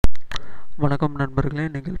வணக்கம் நண்பர்களே,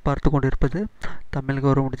 நீங்கள் பார்த்து கொண்டிருப்பது Tamil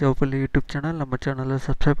government job YouTube channel. நம்ம சேனலில்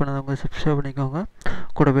சப்ஸ்கிரைப் பண்ணாதவங்க சப்ஸ்கிரைப் பண்ணிக்கோங்க.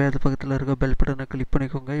 கூடவே அது பக்கத்தில் இருக்க பெல் பட்டனை கிளிக்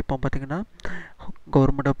பண்ணிக்கோங்க. இப்போ பார்த்தீங்கன்னா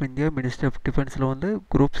government of India ministry of டிஃபென்ஸில் வந்து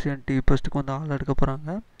குரூப் சி அண்ட் டி போஸ்ட்டுக்கு வந்து ஆள் எடுக்க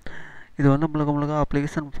போகிறாங்க. இது வந்து முழுக்க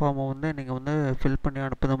அப்ளிகேஷன் ஃபார்மை வந்து நீங்கள் வந்து ஃபில் பண்ணி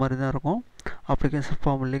அனுப்புகிற மாதிரி தான் இருக்கும். அப்ளிகேஷன்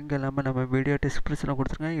ஃபார்ம் லிங்க் எல்லாமே நம்ம வீடியோ டிஸ்கிரிப்ஷனில்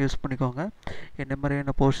கொடுத்துருக்கேன், யூஸ் பண்ணிக்கோங்க. என்ன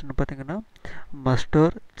மாதிரியான போஸ்ட்னு பார்த்தீங்கன்னா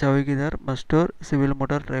மஸ்டோர், chowkidar, மஸ்டோர், civil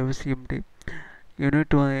motor driver, CMD.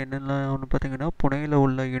 Unit என்னெல்லாம் ஒன்று பார்த்தீங்கன்னா புனேயில்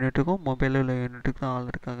உள்ள யூனிட்டுக்கும் மொபைலில் உள்ள யூனிட்டுக்கும் தான் ஆள்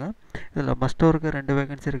இருக்காங்க. இதில் மஸ்டோருக்கு 2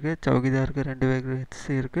 வேகன்சி இருக்குது, சவுகிதாருக்கு 2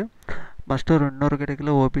 வேகன்சி இருக்குது. மஸ்டோர் இன்னொரு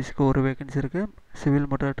கேட்டகரியில் ஓபிசிக்கு 1 வேகன்சி இருக்குது. சிவில்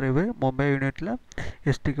மோட்டார் டிரைவர் மும்பை யூனிட்டில்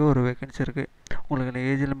எஸ்டிக்கு 1 வேகன்சி இருக்குது. உங்களுக்கு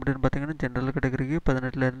ஏஜ் லிமிட்னு பார்த்தீங்கன்னா ஜென்ரல் கேட்டகரிக்கு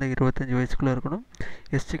 18லேருந்து 25 வயசுக்குள்ளே இருக்கணும்,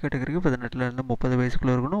 எஸ்டி கேட்டகரிக்கு 18லேருந்து 30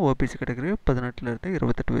 வயசுக்குள்ளே இருக்கணும், ஓபிசி கேட்டகரிக்கு 18லேருந்து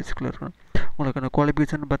 28 வயசுக்குள்ளே இருக்கணும். உங்களுக்கான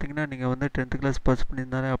குவாலிஃபிகேஷன் பார்த்தீங்கன்னா நீங்கள் வந்து 10th கிளாஸ் பாஸ்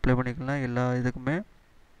பண்ணியிருந்தாலே அப்ளை பண்ணிக்கலாம். எல்லா இதுக்குமே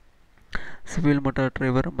சிவில் மோட்டார்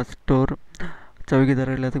டிரைவர், மஸ்டோர்,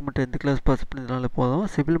 சவுகிதார் எல்லாத்துக்குமே 10th கிளாஸ் பாஸ் பண்ணியிருந்தாலே போதும்.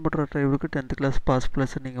 சிவில் மோட்டார் டிரைவருக்கு 10th கிளாஸ் பாஸ்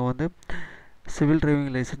ப்ளஸ் நீங்கள் வந்து சிவில்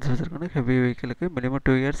டிரைவிங் லைசன்ஸ் வச்சுருக்கணும். ஹெவி வெஹிக்கிளுக்கு மினிமம்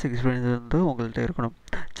 2 இயர்ஸ் எக்ஸ்பீரியன்ஸ் வந்து உங்கள்கிட்ட இருக்கணும்.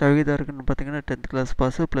 சவுகிதாருக்குன்னு பார்த்தீங்கன்னா 10th கிளாஸ்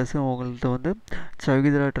பாஸு ப்ளஸ் உங்கள்கிட்ட வந்து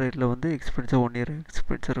சவுகிதார் ட்ரைடில் வந்து எக்ஸ்பீரியன்ஸாக 1 இயர்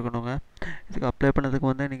எக்ஸ்பீரியன்ஸ் இருக்கணுங்க. இதுக்கு அப்ளை பண்ணதுக்கு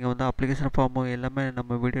வந்து நீங்கள் வந்து அப்ளிகேஷன் ஃபார்மு எல்லாமே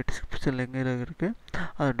நம்ம வீடியோ டிஸ்கிரிப்ஷன் லிங்கில் இருக்குது,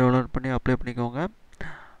 அதை டவுன்லோட் பண்ணி அப்ளை பண்ணிக்கோங்க.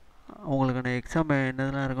 உங்களுக்கான எக்ஸாம்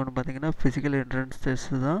என்னதெல்லாம் இருக்குன்னு பார்த்தீங்கன்னா ஃபிசிக்கல் என்ட்ரன்ஸ்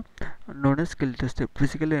டெஸ்ட்டு தான், இன்னொன்று skill test.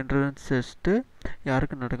 Physical entrance test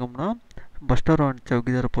யாருக்கு நடக்கும்னா மஸ்டோர் அண்ட்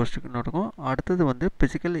சவுகிதார் போஸ்ட்டுக்கு நடக்கும். அடுத்தது வந்து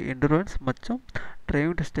ஃபிசிக்கல் என்ட்ரன்ஸ் மற்றும்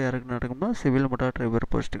டிரைவிங் டெஸ்ட்டு யாருக்கு நடக்கும்னா சிவில் மோட்டார்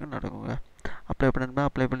டிரைவர் போஸ்ட்டுக்கு நடக்குங்க. அப்ளை பண்ணணும்னா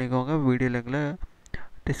அப்ளை பண்ணிக்கோங்க. வீடியோ லிங்கில்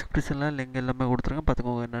டிஸ்கிரிப்ஷனில் லிங்க் எல்லாமே கொடுத்துருங்க,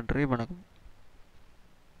 பார்த்துக்கோங்க. நன்றி, வணக்கம்.